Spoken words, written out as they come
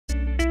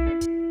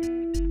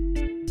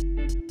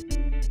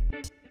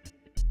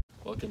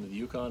Welcome to the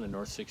Yukon and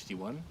North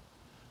 61.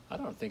 I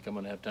don't think I'm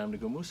going to have time to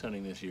go moose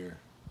hunting this year.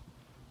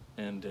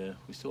 And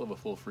we still have a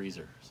full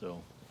freezer,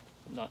 so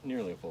not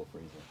nearly a full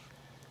freezer.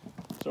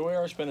 So we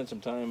are spending some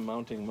time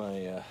mounting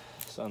my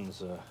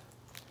son's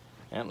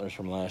antlers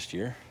from last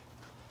year.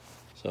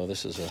 So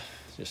this is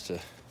just a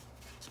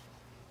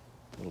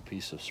little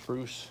piece of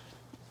spruce.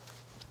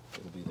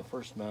 It'll be the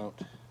first mount.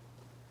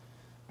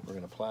 We're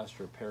going to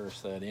plaster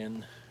Paris that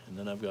in, and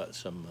then I've got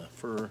some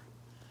fur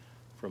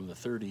from the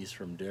 30s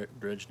from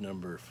dredge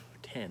number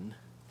 10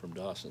 from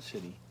Dawson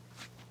City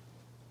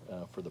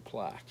for the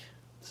plaque.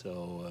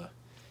 So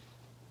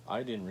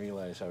I didn't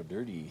realize how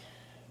dirty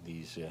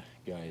these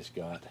guys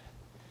got.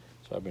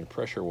 So I've been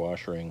pressure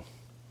washing,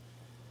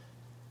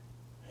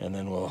 and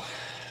then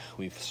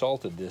we've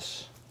salted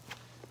this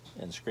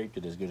and scraped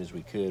it as good as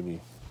we could.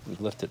 We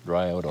left it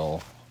dry out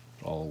all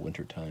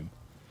winter time,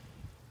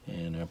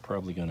 and I'm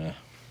probably gonna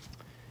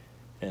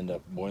end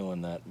up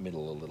boiling that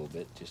middle a little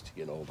bit just to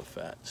get all the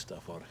fat and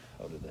stuff out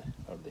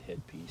of the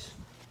headpiece.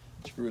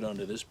 Screw it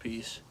onto this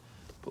piece,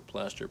 put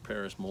plaster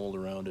Paris mold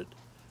around it,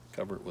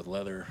 cover it with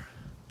leather,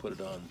 put it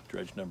on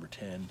dredge number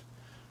 10,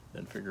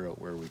 then figure out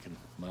where we can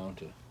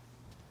mount it.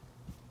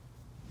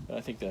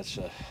 I think that's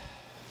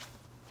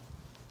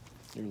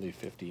nearly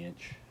 50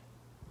 inch.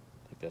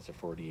 I think that's a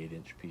 48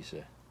 inch piece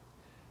of.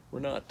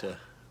 We're not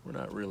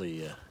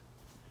really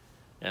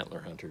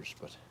antler hunters,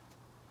 but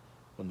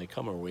when they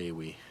come our way,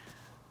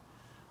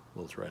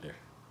 we'll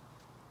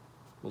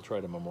try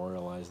to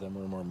memorialize them.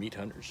 We're more meat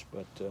hunters,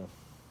 but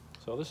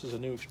so this is a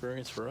new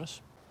experience for us.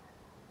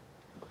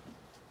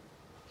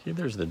 See,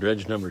 there's the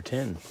dredge number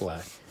 10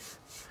 plaque.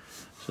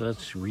 So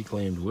that's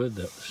reclaimed wood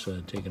that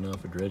was taken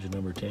off of dredge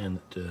number 10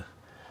 that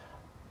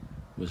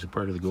was a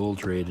part of the gold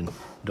trade in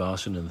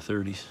Dawson in the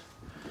 30s.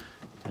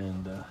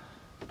 And I'll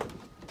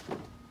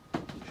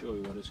show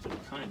you what it's going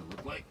to kind of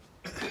look like.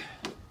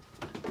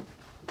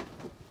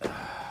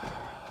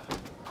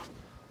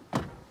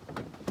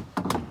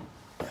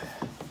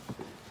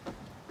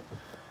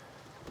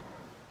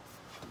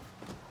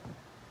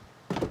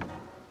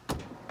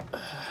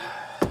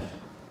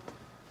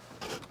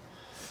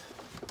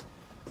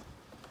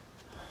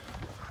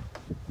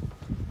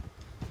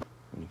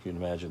 You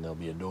can imagine there'll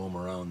be a dome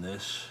around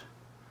this,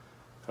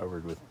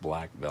 covered with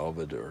black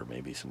velvet or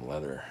maybe some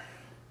leather.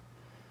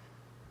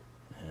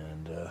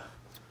 And I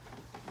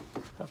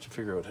have to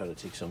figure out how to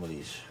take some of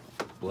these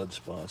blood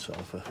spots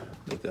off,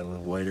 make that a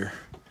little whiter.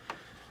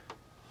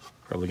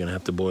 Probably gonna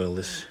have to boil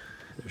this.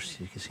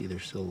 You can see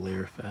there's still a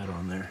layer of fat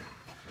on there.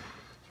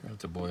 So I have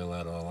to boil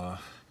that all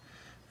off.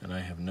 And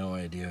I have no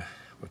idea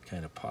what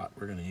kind of pot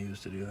we're gonna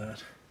use to do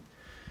that.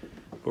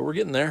 But we're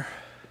getting there.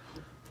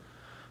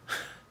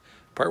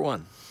 Part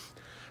 1.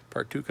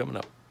 Part 2 coming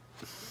up.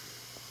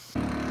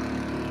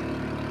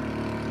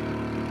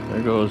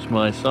 There goes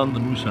my son, the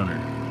moose hunter.